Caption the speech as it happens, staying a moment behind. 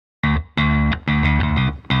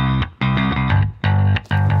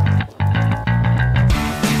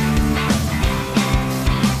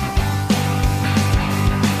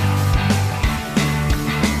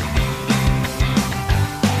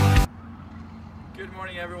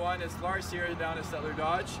morning everyone, it's Lars here down at Stettler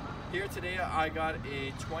Dodge. Here today I got a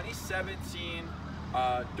 2017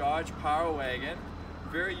 Dodge Power Wagon,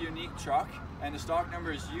 very unique truck, and the stock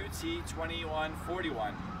number is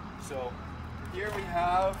UT2141. So here we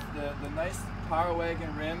have the nice Power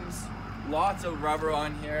Wagon rims, lots of rubber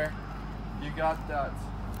on here. You got that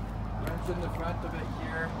wrench in the front of it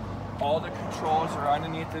here. All the controls are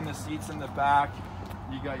underneath in the seats in the back.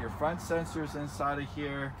 You got your front sensors inside of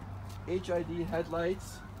here. HID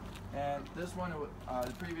headlights, and this one,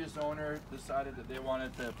 the previous owner decided that they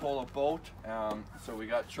wanted to pull a boat, so we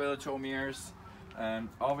got trailer tow mirrors, and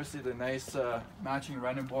obviously the nice matching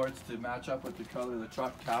running boards to match up with the color of the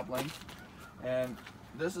truck cap length. And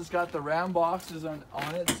this has got the ram boxes on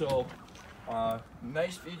it, so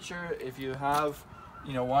nice feature if you have,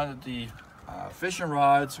 you know, one of the fishing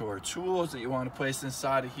rods or tools that you want to place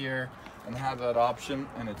inside of here and have that option.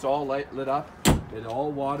 And it's all lit up. It's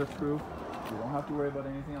all waterproof. You don't have to worry about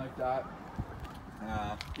anything like that.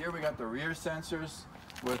 Here we got the rear sensors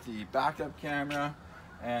with the backup camera,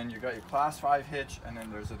 and you got your class 5 hitch, and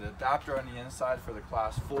then there's an adapter on the inside for the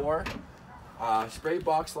class 4. Spray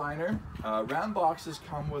box liner. Ram boxes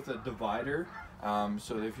come with a divider,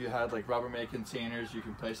 so if you had like Rubbermaid containers, you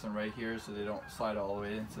can place them right here so they don't slide all the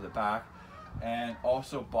way into the back. And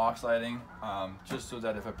also box lighting, just so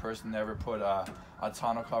that if a person never put a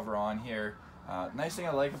tonneau cover on here. Nice thing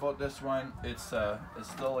I like about this one, it's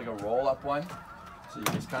still like a roll-up one, so you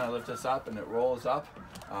just kind of lift this up and it rolls up,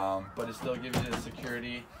 but it still gives you the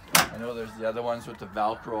security. I know there's the other ones with the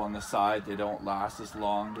Velcro on the side, they don't last as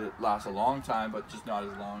long. They last a long time, but just not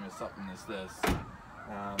as long as something as this.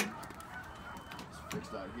 Let's fix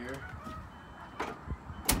that here.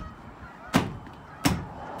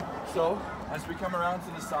 So as we come around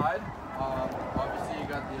to the side, obviously you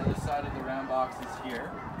got the other side of the ram boxes here,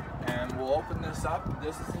 and we'll open this up.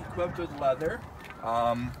 This is equipped with leather,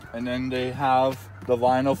 and then they have the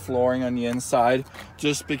vinyl flooring on the inside,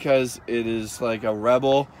 just because it is like a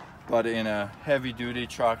Rebel but in a heavy duty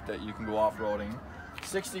truck that you can go off-roading.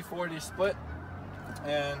 60-40 split,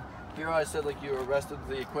 and here I said like you arrested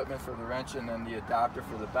the equipment for the wrench and then the adapter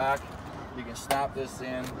for the back. You can snap this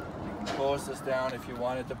in, you can close this down if you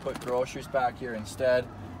wanted to put groceries back here instead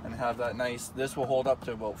and have that nice, this will hold up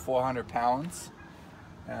to about 400 pounds.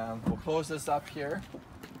 We'll close this up here,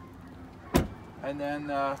 and then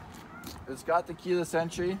it's got the keyless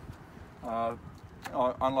entry,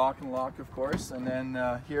 unlock and lock of course, and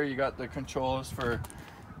then here you got the controls for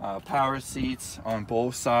power seats on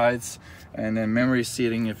both sides, and then memory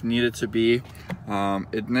seating if needed to be.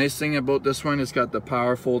 The nice thing about this one, it's got the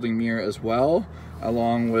power folding mirror as well,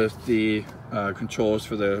 along with the controls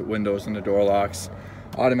for the windows and the door locks,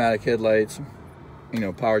 automatic headlights, you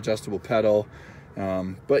know, power adjustable pedal.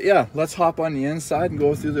 But yeah, let's hop on the inside and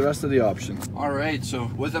go through the rest of the options. All right, so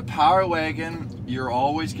with a Power Wagon, you're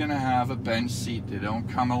always gonna have a bench seat. They don't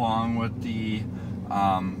come along with the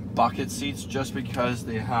bucket seats, just because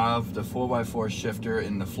they have the 4x4 shifter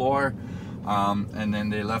in the floor, and then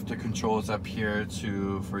they left the controls up here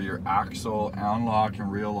for your axle unlock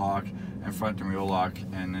and reel lock and front and reel lock,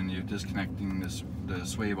 and then you're disconnecting the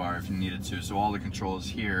sway bar if you needed to. So all the controls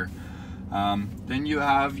here. Then you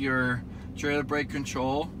have your trailer brake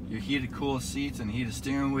control, your heated cool seats and heated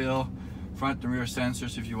steering wheel, front and rear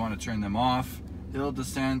sensors if you want to turn them off, hill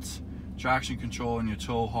descent, traction control in your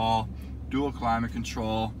tow haul, dual climate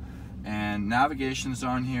control, and navigation is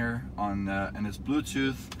on here and it's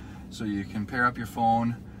Bluetooth, so you can pair up your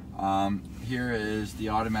phone. Here is the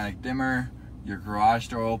automatic dimmer, your garage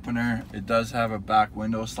door opener. It does have a back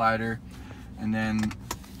window slider, and then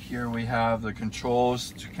here we have the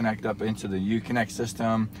controls to connect up into the Uconnect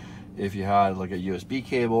system if you had like a USB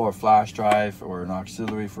cable or flash drive or an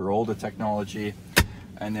auxiliary for older technology.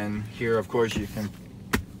 And then here of course you can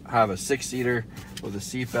have a 6-seater with a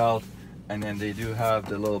seat belt, and then they do have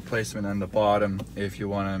the little placement on the bottom if you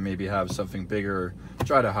want to maybe have something bigger or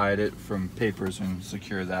try to hide it from papers and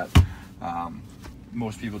secure that.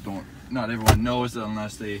 Most people don't, not everyone knows it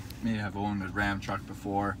unless they may have owned a Ram truck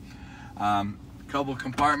before. Couple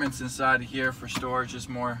compartments inside of here for storage is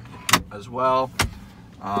more as well.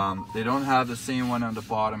 They don't have the same one on the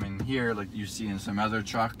bottom in here like you see in some other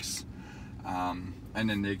trucks. And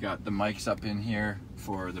then they got the mics up in here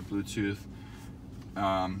for the Bluetooth.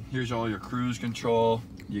 Here's all your cruise control.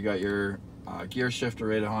 You got your gear shifter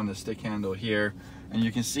right on the stick handle here, and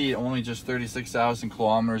you can see only just 36,000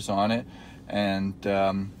 kilometers on it. And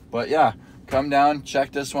but yeah, come down,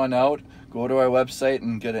 check this one out, go to our website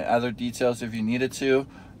and get other details if you needed to.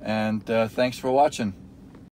 And thanks for watching.